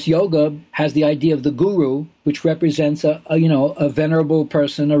 of course, yoga has the idea of the guru, which represents a venerable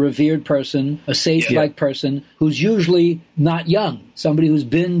person, a revered person, a sage-like person who's usually not young, somebody who's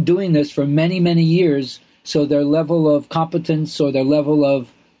been doing this for many, many years. So their level of competence or their level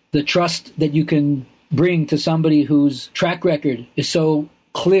of the trust that you can bring to somebody whose track record is so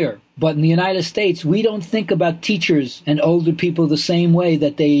clear. But in the United States, we don't think about teachers and older people the same way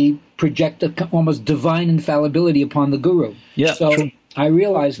that they project almost divine infallibility upon the guru. Yeah, so true. I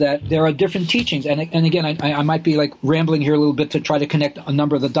realized that there are different teachings. And again, I might be like rambling here a little bit to try to connect a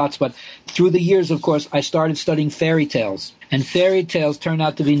number of the dots, but through the years, of course, I started studying fairy tales. And fairy tales turn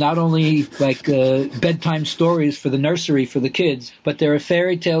out to be not only like bedtime stories for the nursery for the kids, but there are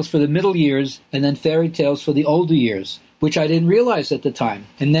fairy tales for the middle years and then fairy tales for the older years, which I didn't realize at the time.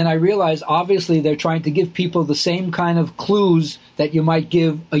 And then I realized, obviously, they're trying to give people the same kind of clues that you might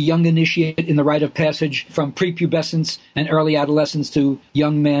give a young initiate in the rite of passage from prepubescence and early adolescence to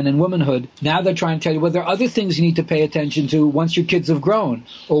young man and womanhood. Now they're trying to tell you, well, there are other things you need to pay attention to once your kids have grown,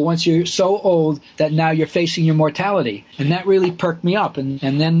 or once you're so old that now you're facing your mortality. And that really perked me up. And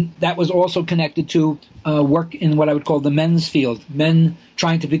then that was also connected to work in what I would call the men's field, men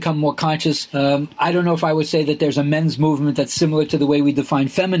trying to become more conscious. I don't know if I would say that there's a men's movement that's similar to the way we define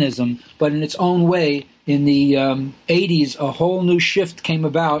feminism, but in its own way, in the 80s, a whole new shift came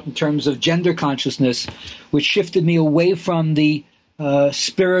about in terms of gender consciousness, which shifted me away from the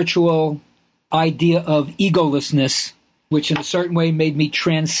spiritual idea of egolessness, which in a certain way made me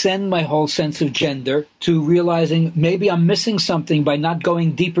transcend my whole sense of gender, to realizing maybe I'm missing something by not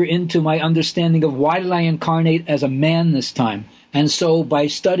going deeper into my understanding of why did I incarnate as a man this time. And so by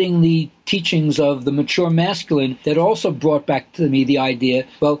studying the teachings of the mature masculine, that also brought back to me the idea,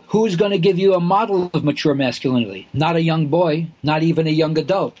 well, who's going to give you a model of mature masculinity? Not a young boy, not even a young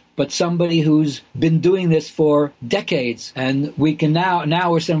adult, but somebody who's been doing this for decades. And we can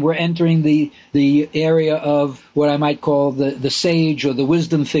now we're entering the area of what I might call the sage or the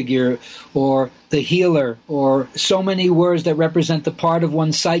wisdom figure or the healer, or so many words that represent the part of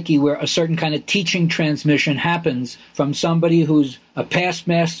one's psyche where a certain kind of teaching transmission happens from somebody who's a past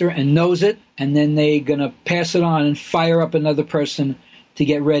master and knows it, and then they're going to pass it on and fire up another person to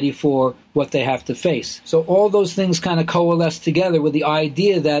get ready for what they have to face. So all those things kind of coalesce together with the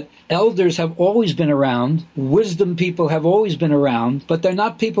idea that elders have always been around, wisdom people have always been around, but they're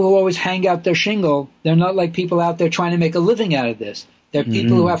not people who always hang out their shingle. They're not like people out there trying to make a living out of this. They're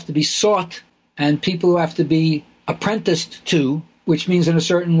people who have to be sought and people who have to be apprenticed to, which means in a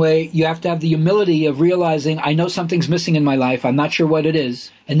certain way you have to have the humility of realizing, I know something's missing in my life, I'm not sure what it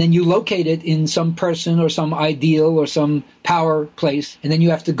is, and then you locate it in some person or some ideal or some power place, and then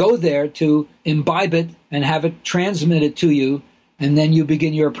you have to go there to imbibe it and have it transmitted to you, and then you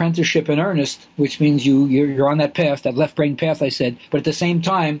begin your apprenticeship in earnest, which means you're on that path, that left brain path I said, but at the same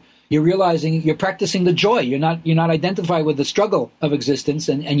time, you're realizing you're practicing the joy. You're not identified with the struggle of existence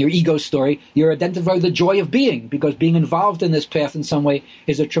and your ego story. You're identified with the joy of being, because being involved in this path in some way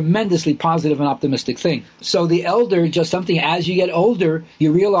is a tremendously positive and optimistic thing. So the elder, just something, as you get older,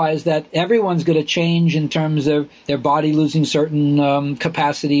 you realize that everyone's going to change in terms of their body losing certain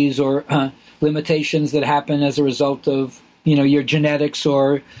capacities or limitations that happen as a result of your genetics,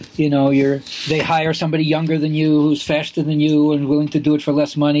 or, they hire somebody younger than you who's faster than you and willing to do it for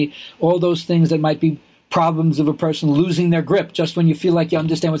less money. All those things that might be problems of a person losing their grip just when you feel like you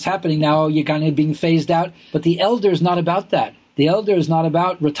understand what's happening. Now you're kind of being phased out. But the elder is not about that. The elder is not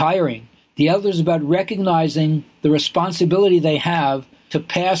about retiring. The elder is about recognizing the responsibility they have to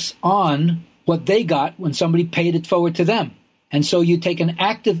pass on what they got when somebody paid it forward to them. And so you take an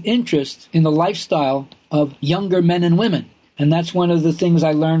active interest in the lifestyle of younger men and women. And that's one of the things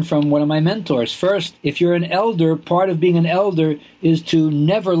I learned from one of my mentors. First, if you're an elder, part of being an elder is to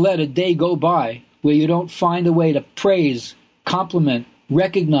never let a day go by where you don't find a way to praise, compliment,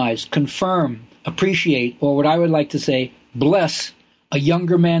 recognize, confirm, appreciate, or what I would like to say, bless a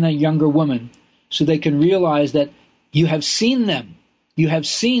younger man, a younger woman, so they can realize that you have seen them. You have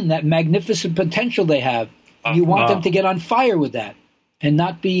seen that magnificent potential they have. You want them to get on fire with that and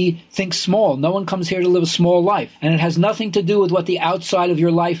not think small. No one comes here to live a small life. And it has nothing to do with what the outside of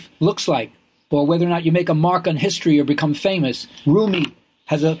your life looks like or whether or not you make a mark on history or become famous. Rumi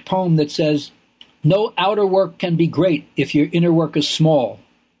has a poem that says, no outer work can be great if your inner work is small.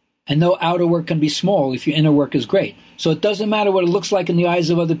 And no outer work can be small if your inner work is great. So it doesn't matter what it looks like in the eyes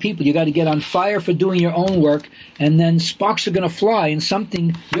of other people. You got to get on fire for doing your own work, and then sparks are going to fly, and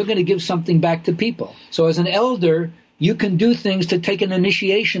you're going to give something back to people. So as an elder, you can do things to take an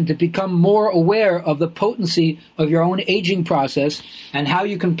initiation to become more aware of the potency of your own aging process and how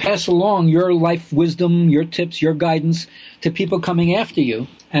you can pass along your life wisdom, your tips, your guidance to people coming after you.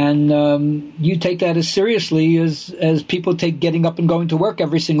 And you take that as seriously as people take getting up and going to work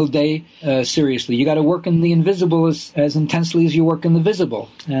every single day seriously. You got to work in the invisible as intensely as you work in the visible.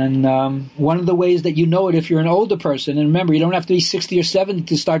 And one of the ways that you know it if you're an older person, and remember, you don't have to be 60 or 70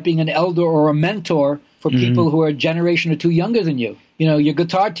 to start being an elder or a mentor for people who are a generation or two younger than you. Your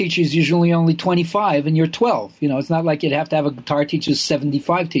guitar teacher is usually only 25 and you're 12. It's not like you'd have to have a guitar teacher who's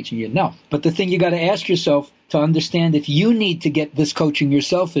 75 teaching you. No. But the thing you got to ask yourself, to understand if you need to get this coaching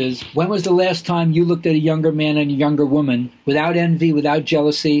yourself is, when was the last time you looked at a younger man and a younger woman without envy, without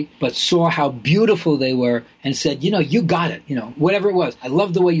jealousy, but saw how beautiful they were and said, you got it, whatever it was. I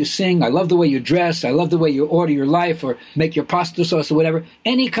love the way you sing. I love the way you dress. I love the way you order your life or make your pasta sauce or whatever.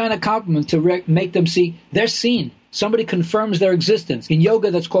 Any kind of compliment to make them see they're seen. Somebody confirms their existence. In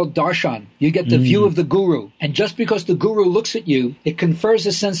yoga, that's called darshan. You get the view of the guru. And just because the guru looks at you, it confers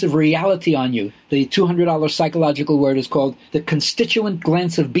a sense of reality on you. The $200 psychological word is called the constituent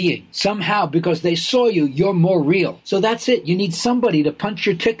glance of being. Somehow, because they saw you, you're more real. So that's it. You need somebody to punch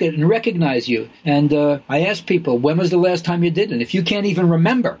your ticket and recognize you. And I ask people, when was the last time you did it? If you can't even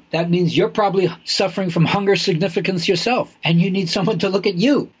remember, that means you're probably suffering from hunger significance yourself. And you need someone to look at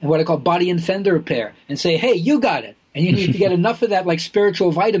you, and what I call body and fender repair, and say, hey, you got it. And you need to get enough of that, like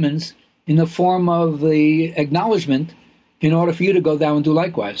spiritual vitamins, in the form of the acknowledgement in order for you to go down and do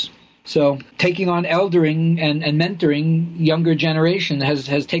likewise. So taking on eldering and mentoring younger generation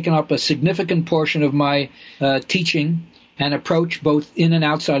has taken up a significant portion of my teaching and approach, both in and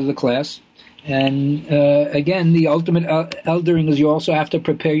outside of the class. And again, the ultimate eldering is you also have to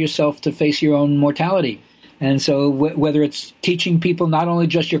prepare yourself to face your own mortality. And so whether it's teaching people not only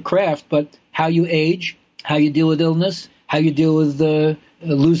just your craft, but how you age, how you deal with illness, how you deal with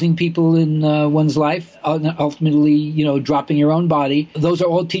losing people in one's life, ultimately, dropping your own body. Those are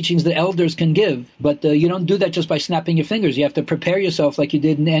all teachings that elders can give, but you don't do that just by snapping your fingers. You have to prepare yourself like you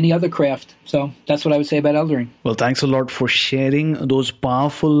did in any other craft. So that's what I would say about eldering. Well, thanks a lot for sharing those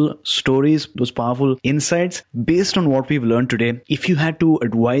powerful stories, those powerful insights. Based on what we've learned today, if you had to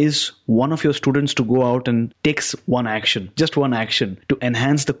advise one of your students to go out and take one action, just one action, to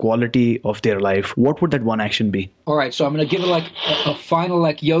enhance the quality of their life, what would that one action be? All right, so I'm going to give it like a final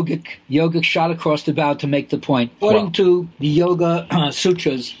yogic shot across the bow to make the point. According to the Yoga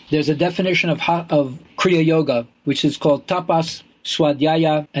Sutras, there's a definition of Kriya Yoga, which is called Tapas,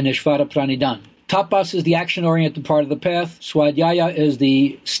 Swadhyaya, and Ishvara Pranidhan. Tapas is the action-oriented part of the path. Swadhyaya is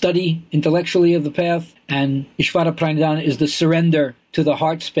the study intellectually of the path. And Ishvara Pranidhan is the surrender to the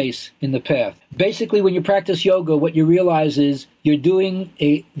heart space in the path. Basically, when you practice yoga, what you realize is you're doing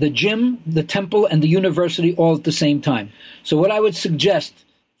the gym, the temple, and the university all at the same time. So what I would suggest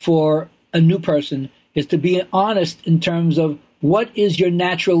for a new person is to be honest in terms of what is your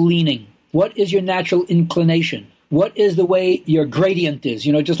natural leaning? What is your natural inclination? What is the way your gradient is?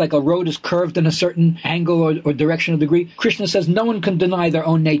 Just like a road is curved in a certain angle or direction of degree. Krishna says no one can deny their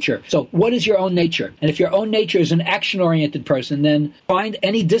own nature. So what is your own nature? And if your own nature is an action-oriented person, then find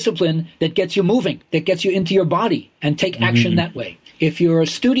any discipline that gets you moving, that gets you into your body, and take action that way. If you're a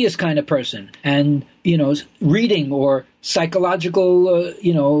studious kind of person and, reading or psychological,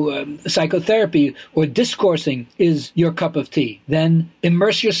 psychotherapy or discoursing is your cup of tea, then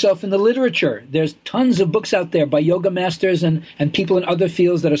immerse yourself in the literature. There's tons of books out there by yoga masters and people in other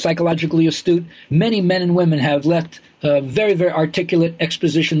fields that are psychologically astute. Many men and women have left very, very articulate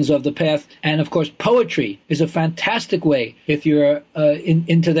expositions of the path. And, of course, poetry is a fantastic way, if you're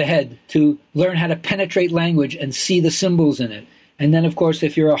into the head, to learn how to penetrate language and see the symbols in it. And then, of course,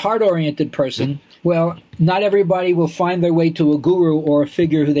 if you're a heart-oriented person, well, not everybody will find their way to a guru or a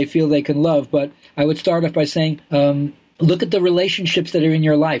figure who they feel they can love. But I would start off by saying, look at the relationships that are in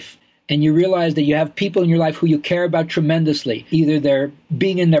your life. And you realize that you have people in your life who you care about tremendously. Either their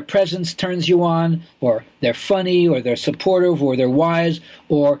being in their presence turns you on, or they're funny, or they're supportive, or they're wise,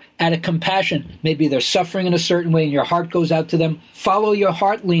 or out of compassion. Maybe they're suffering in a certain way and your heart goes out to them. Follow your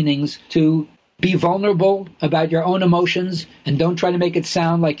heart leanings to be vulnerable about your own emotions, and don't try to make it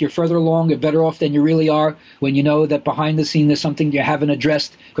sound like you're further along or better off than you really are when you know that behind the scene there's something you haven't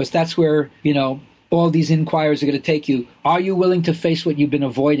addressed, because that's where, all these inquiries are going to take you. Are you willing to face what you've been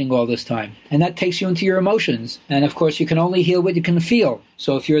avoiding all this time? And that takes you into your emotions. And of course, you can only heal what you can feel.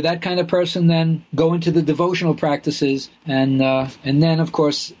 So if you're that kind of person, then go into the devotional practices. And then, of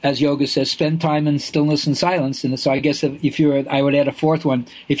course, as yoga says, spend time in stillness and silence. And so I guess I would add a fourth one.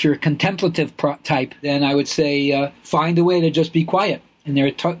 If you're a contemplative type, then I would say find a way to just be quiet. And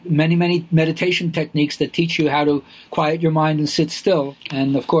there are many, many meditation techniques that teach you how to quiet your mind and sit still.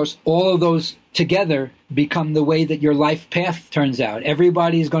 And, of course, all of those together become the way that your life path turns out.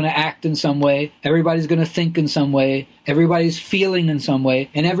 Everybody's going to act in some way. Everybody's going to think in some way. Everybody's feeling in some way.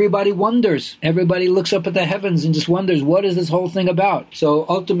 And everybody wonders. Everybody looks up at the heavens and just wonders, what is this whole thing about? So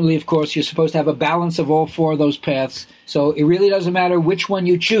ultimately, of course, you're supposed to have a balance of all four of those paths. So it really doesn't matter which one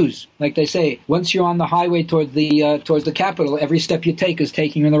you choose. Like they say, once you're on the highway towards the capital, every step you take is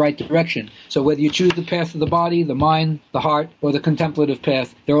taking you in the right direction. So whether you choose the path of the body, the mind, the heart, or the contemplative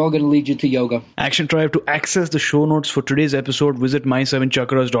path, they're all going to lead you to yoga. Action Tribe, to To access the show notes for today's episode, visit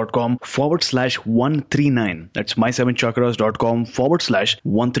my7chakras.com/139. That's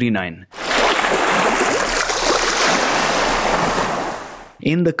my7chakras.com/139.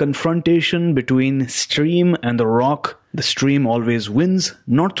 In the confrontation between stream and the rock, the stream always wins,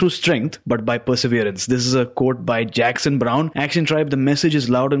 not through strength, but by perseverance. This is a quote by Jackson Brown. Action Tribe, the message is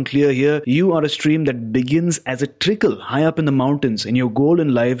loud and clear here. You are a stream that begins as a trickle high up in the mountains, and your goal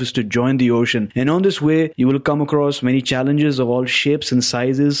in life is to join the ocean. And on this way, you will come across many challenges of all shapes and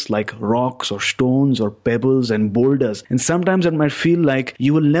sizes, like rocks or stones or pebbles and boulders. And sometimes it might feel like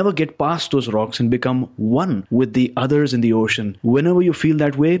you will never get past those rocks and become one with the others in the ocean. Whenever you feel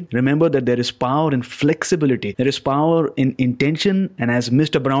that way, remember that there is power in flexibility. There is power in intention, and as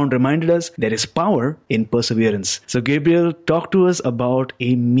Mr. Brown reminded us, there is power in perseverance. So Gabriel, talk to us about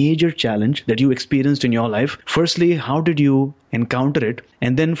a major challenge that you experienced in your life. Firstly, how did you encounter it?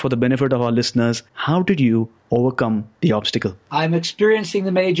 And then, for the benefit of our listeners, how did you overcome the obstacle? I'm experiencing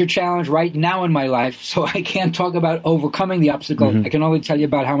the major challenge right now in my life, so I can't talk about overcoming the obstacle. I can only tell you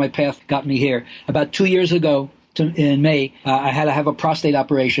about how my path got me here. About 2 years ago, in May, I had to have a prostate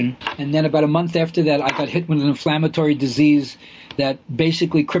operation. And then about a month after that, I got hit with an inflammatory disease that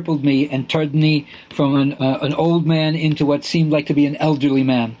basically crippled me and turned me from an old man into what seemed like to be an elderly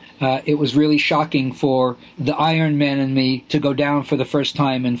man. It was really shocking for the Iron Man in me to go down for the first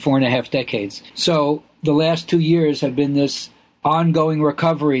time in 4.5 decades. So the last 2 years have been this ongoing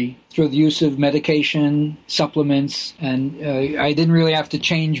recovery through the use of medication, supplements, and I didn't really have to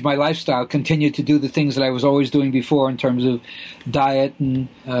change my lifestyle, continue to do the things that I was always doing before in terms of diet and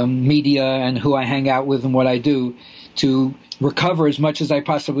media and who I hang out with and what I do, to recover as much as I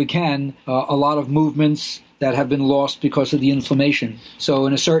possibly can a lot of movements that have been lost because of the inflammation. So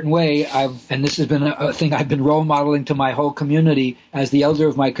in a certain way, and this has been a thing I've been role modeling to my whole community as the elder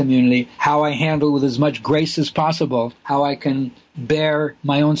of my community, how I handle with as much grace as possible, how I can bear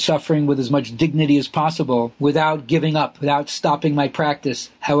my own suffering with as much dignity as possible without giving up, without stopping my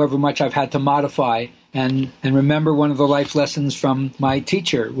practice, however much I've had to modify. And remember one of the life lessons from my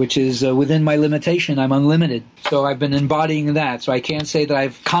teacher, which is within my limitation, I'm unlimited. So I've been embodying that. So I can't say that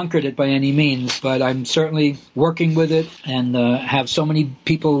I've conquered it by any means, but I'm certainly working with it and have so many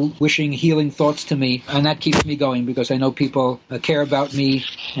people wishing healing thoughts to me. And that keeps me going because I know people care about me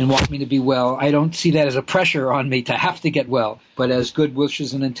and want me to be well. I don't see that as a pressure on me to have to get well, but as good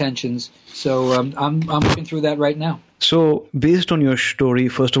wishes and intentions. So I'm working through that right now. So, based on your story,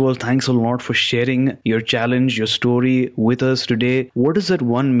 first of all, thanks a lot for sharing your challenge, your story with us today. What is that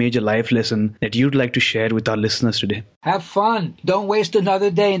one major life lesson that you'd like to share with our listeners today? Have fun. Don't waste another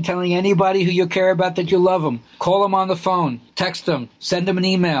day in telling anybody who you care about that you love them. Call them on the phone, text them, send them an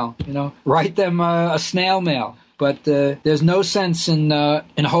email, write them a snail mail. But there's no sense in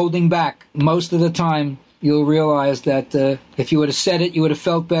holding back. Most of the time, you'll realize that if you would have said it, you would have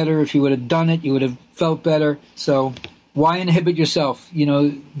felt better. If you would have done it, you would have felt better. So why inhibit yourself?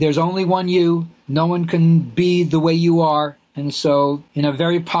 There's only one you. No one can be the way you are. And so in a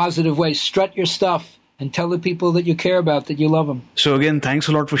very positive way, strut your stuff and tell the people that you care about that you love them. So again, thanks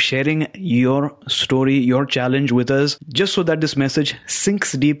a lot for sharing your story, your challenge with us. Just so that this message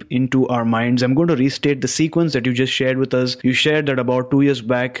sinks deep into our minds, I'm going to restate the sequence that you just shared with us. You shared that about 2 years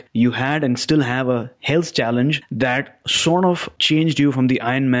back, you had and still have a health challenge that sort of changed you from the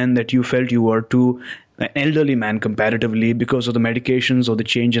Iron Man that you felt you were to an elderly man comparatively because of the medications or the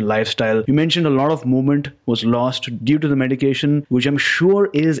change in lifestyle. You mentioned a lot of movement was lost due to the medication, which I'm sure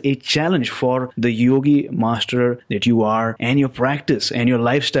is a challenge for the yogi master that you are and your practice and your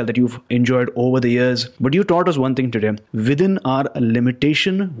lifestyle that you've enjoyed over the years. But you taught us one thing today. Within our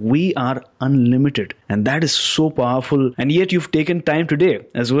limitation, we are unlimited. And that is so powerful. And yet you've taken time today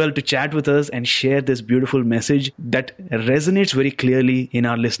as well to chat with us and share this beautiful message that resonates very clearly in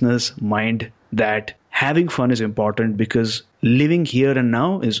our listeners' mind, that having fun is important because living here and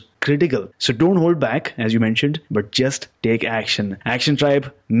now is critical. So don't hold back, as you mentioned, but just take action. Action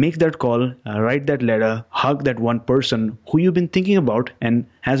Tribe, make that call, write that letter, hug that one person who you've been thinking about and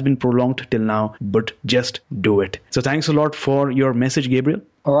has been prolonged till now, but just do it. So thanks a lot for your message, Gabriel.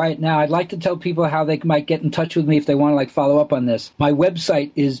 All right. Now, I'd like to tell people how they might get in touch with me if they want to follow up on this. My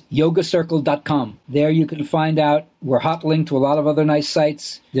website is yogacircle.com. There you can find out. We're hot linked to a lot of other nice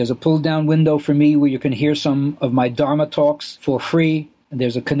sites. There's a pull-down window for me where you can hear some of my Dharma talks for free. And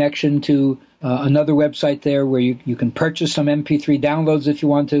there's a connection to another website there where you can purchase some MP3 downloads if you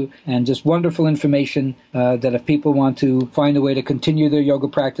want to, and just wonderful information that if people want to find a way to continue their yoga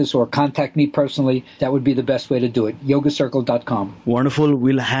practice or contact me personally, that would be the best way to do it. Yogacircle.com. Wonderful.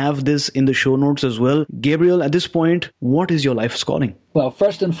 We'll have this in the show notes as well. Gabriel, at this point, what is your life's calling? Well,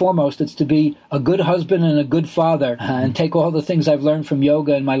 first and foremost, it's to be a good husband and a good father and take all the things I've learned from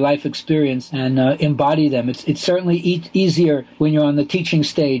yoga and my life experience and embody them. It's certainly easier when you're on the teaching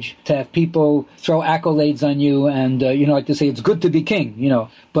stage to have people throw accolades on you and, like to say, it's good to be king,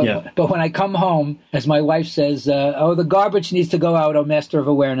 But when I come home, as my wife says, the garbage needs to go out, oh, master of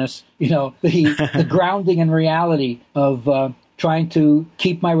awareness. The grounding and reality of trying to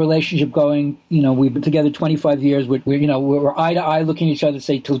keep my relationship going. We've been together 25 years. We're eye to eye looking at each other,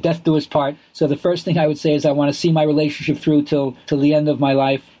 say, till death do us part. So the first thing I would say is I want to see my relationship through till the end of my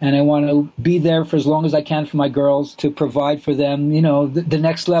life. And I want to be there for as long as I can for my girls, to provide for them, the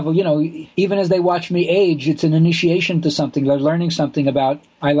next level. Even as they watch me age, it's an initiation to something. They're learning something about,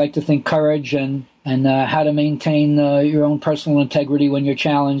 I like to think, courage and how to maintain your own personal integrity when you're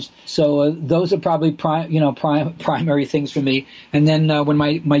challenged. So those are probably primary things for me. And then when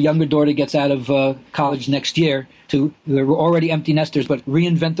my younger daughter gets out of college next year, we're already empty nesters, but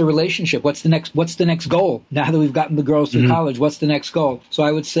reinvent the relationship. What's the next goal? Now that we've gotten the girls through college, what's the next goal? So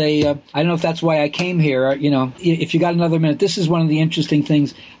I would say, I don't know if that's why I came here. If you got another minute, this is one of the interesting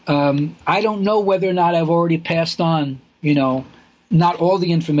things. I don't know whether or not I've already passed on, not all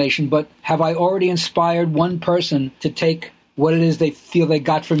the information, but have I already inspired one person to take what it is they feel they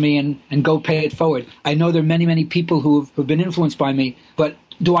got from me and go pay it forward? I know there are many, many people who've been influenced by me, but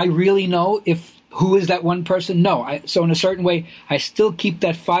do I really know who is that one person? No. So in a certain way, I still keep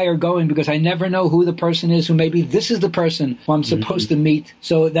that fire going because I never know who the person is who maybe this is the person who I'm supposed to meet.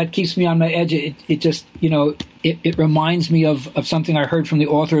 So that keeps me on my edge. It just, it reminds me of something I heard from the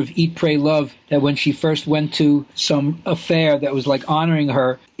author of Eat, Pray, Love, that when she first went to some affair that was like honoring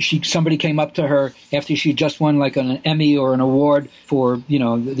her, somebody came up to her after she just won like an Emmy or an award for,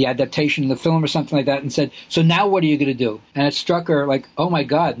 the adaptation of the film or something like that, and said, so now what are you going to do? And it struck her like, oh my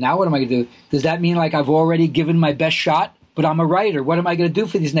God, now what am I going to do? Does that mean like I've already given my best shot? But I'm a writer. What am I going to do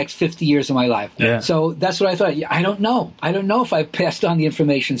for these next 50 years of my life? Yeah. So that's what I thought. I don't know. I don't know if I've passed on the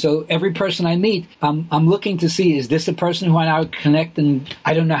information. So every person I meet, I'm looking to see, is this a person who I now connect, and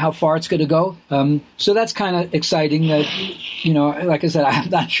I don't know how far it's going to go. So that's kind of exciting. That, like I said, I'm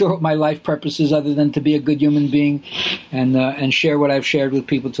not sure what my life purpose is other than to be a good human being and share what I've shared with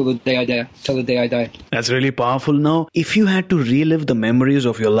people till the day I die. That's really powerful. Now, if you had to relive the memories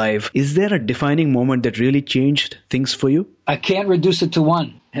of your life, is there a defining moment that really changed things for you? I can't reduce it to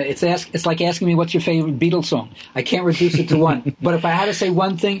one. It's like asking me what's your favorite Beatles song. I can't reduce it to one. But if I had to say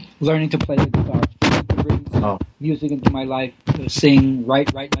one thing, learning to play the guitar, bring music into my life, sing,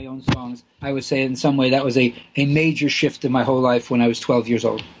 write my own songs. I would say in some way that was a major shift in my whole life when I was 12 years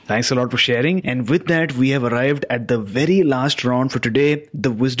old. Thanks a lot for sharing. And with that, we have arrived at the very last round for today,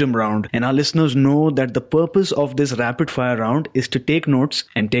 the wisdom round. And our listeners know that the purpose of this rapid fire round is to take notes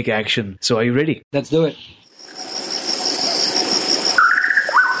and take action. So are you ready? Let's do it.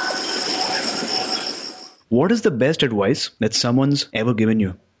 What is the best advice that someone's ever given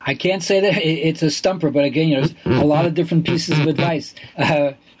you? I can't say that it's a stumper, but again, there's a lot of different pieces of advice.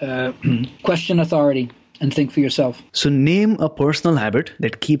 Question authority and think for yourself. So name a personal habit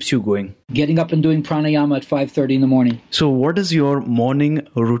that keeps you going. Getting up and doing pranayama at 5:30 in the morning. So what does your morning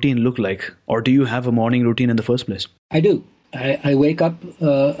routine look like? Or do you have a morning routine in the first place? I do. I wake up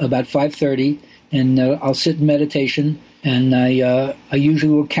about 5:30 and I'll sit in meditation, and I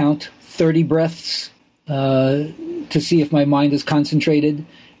usually will count 30 breaths to see if my mind is concentrated,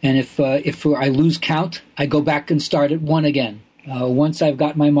 and if I lose count, I go back and start at 1 again. Once I've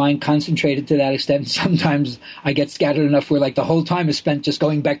got my mind concentrated to that extent, sometimes I get scattered enough where like the whole time is spent just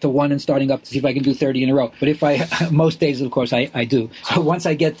going back to 1 and starting up to see if I can do 30 in a row. But most days, of course, I do. So once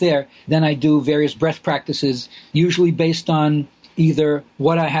I get there, then I do various breath practices, usually based on either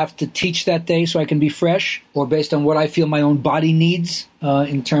what I have to teach that day so I can be fresh, or based on what I feel my own body needs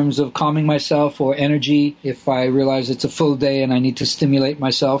in terms of calming myself or energy. If I realize it's a full day and I need to stimulate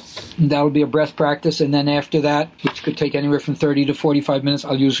myself, that'll be a breath practice. And then after that, which could take anywhere from 30 to 45 minutes,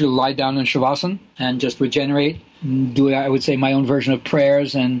 I'll usually lie down in Shavasana and just regenerate. Do, I would say, my own version of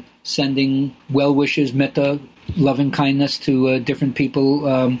prayers and sending well wishes, metta, loving kindness to different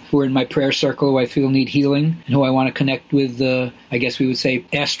people who are in my prayer circle who I feel need healing and who I want to connect with, I guess we would say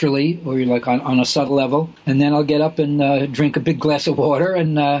astrally, or like on a subtle level. And then I'll get up and drink a big glass of water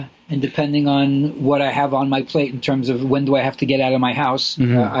and and depending on what I have on my plate in terms of when do I have to get out of my house,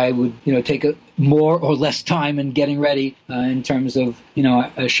 I would, take more or less time in getting ready in terms of,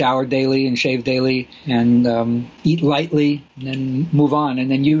 a shower daily and shave daily and eat lightly and then move on. And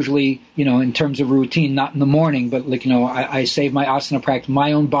then usually, in terms of routine, not in the morning, but I save my asana practice.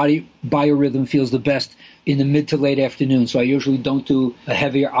 My own body biorhythm feels the best in the mid to late afternoon. So I usually don't do a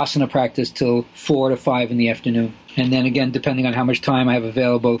heavier asana practice till 4 to 5 in the afternoon. And then again, depending on how much time I have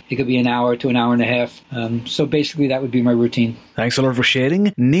available, it could be an hour to an hour and a half. So basically, that would be my routine. Thanks a lot for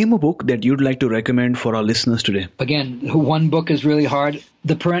sharing. Name a book that you'd like to recommend for our listeners today. Again, one book is really hard.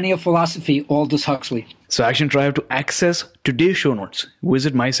 The Perennial Philosophy, Aldous Huxley. So Action Tribe, to access today's show notes,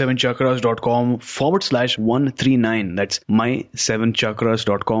 visit my7chakras.com/139. That's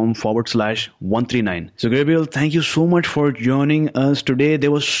my7chakras.com/139. So Gabriel, thank you so much for joining us today.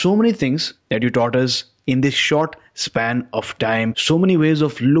 There were so many things that you taught us in this short span of time. So many ways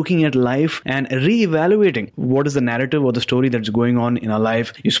of looking at life and reevaluating what is the narrative or the story that's going on in our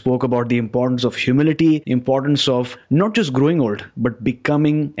life. You spoke about the importance of humility, importance of not just growing old, but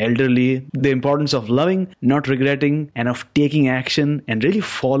becoming elderly, the importance of loving, not regretting, and of taking action and really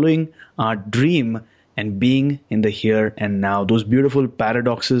following our dream and being in the here and now. Those beautiful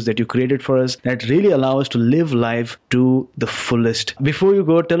paradoxes that you created for us that really allow us to live life to the fullest. Before you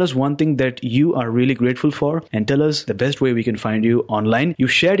go, tell us one thing that you are really grateful for and tell us the best way we can find you online. You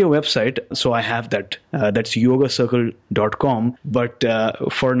shared your website, so I have that. That's yogacircle.com. But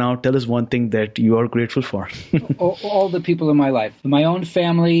for now, tell us one thing that you are grateful for. all the people in my life. My own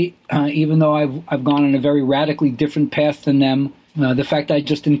family, even though I've gone on a very radically different path than them, the fact I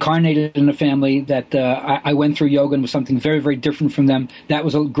just incarnated in a family that I went through yoga and was something very, very different from them, that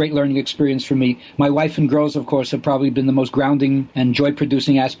was a great learning experience for me. My wife and girls, of course, have probably been the most grounding and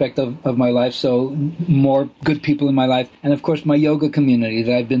joy-producing aspect of my life, so more good people in my life. And, of course, my yoga community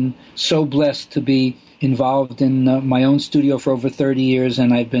that I've been so blessed to be involved in my own studio for over 30 years,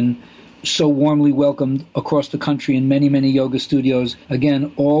 and I've been so warmly welcomed across the country in many, many yoga studios.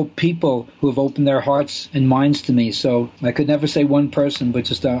 Again, all people who have opened their hearts and minds to me. So I could never say one person, but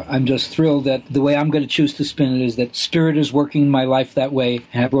I'm just thrilled that the way I'm going to choose to spin it is that Spirit is working in my life that way.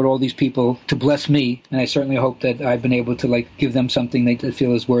 And I brought all these people to bless me. And I certainly hope that I've been able to give them something they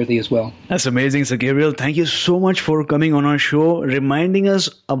feel is worthy as well. That's amazing. So Gabriel, thank you so much for coming on our show, reminding us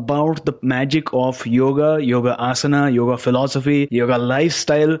about the magic of yoga, yoga asana, yoga philosophy, yoga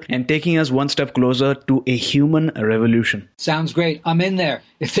lifestyle, and taking us one step closer to a human revolution. Sounds great. I'm in there.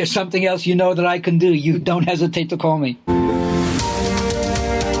 If there's something else that I can do, you don't hesitate to call me. You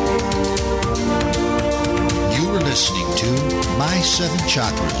were listening to My Seven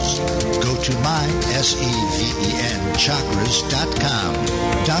Chakras. Go to mysevenchakras.com.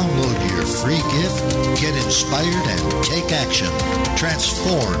 Download your free gift, get inspired, and take action.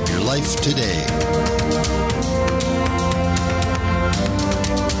 Transform your life today.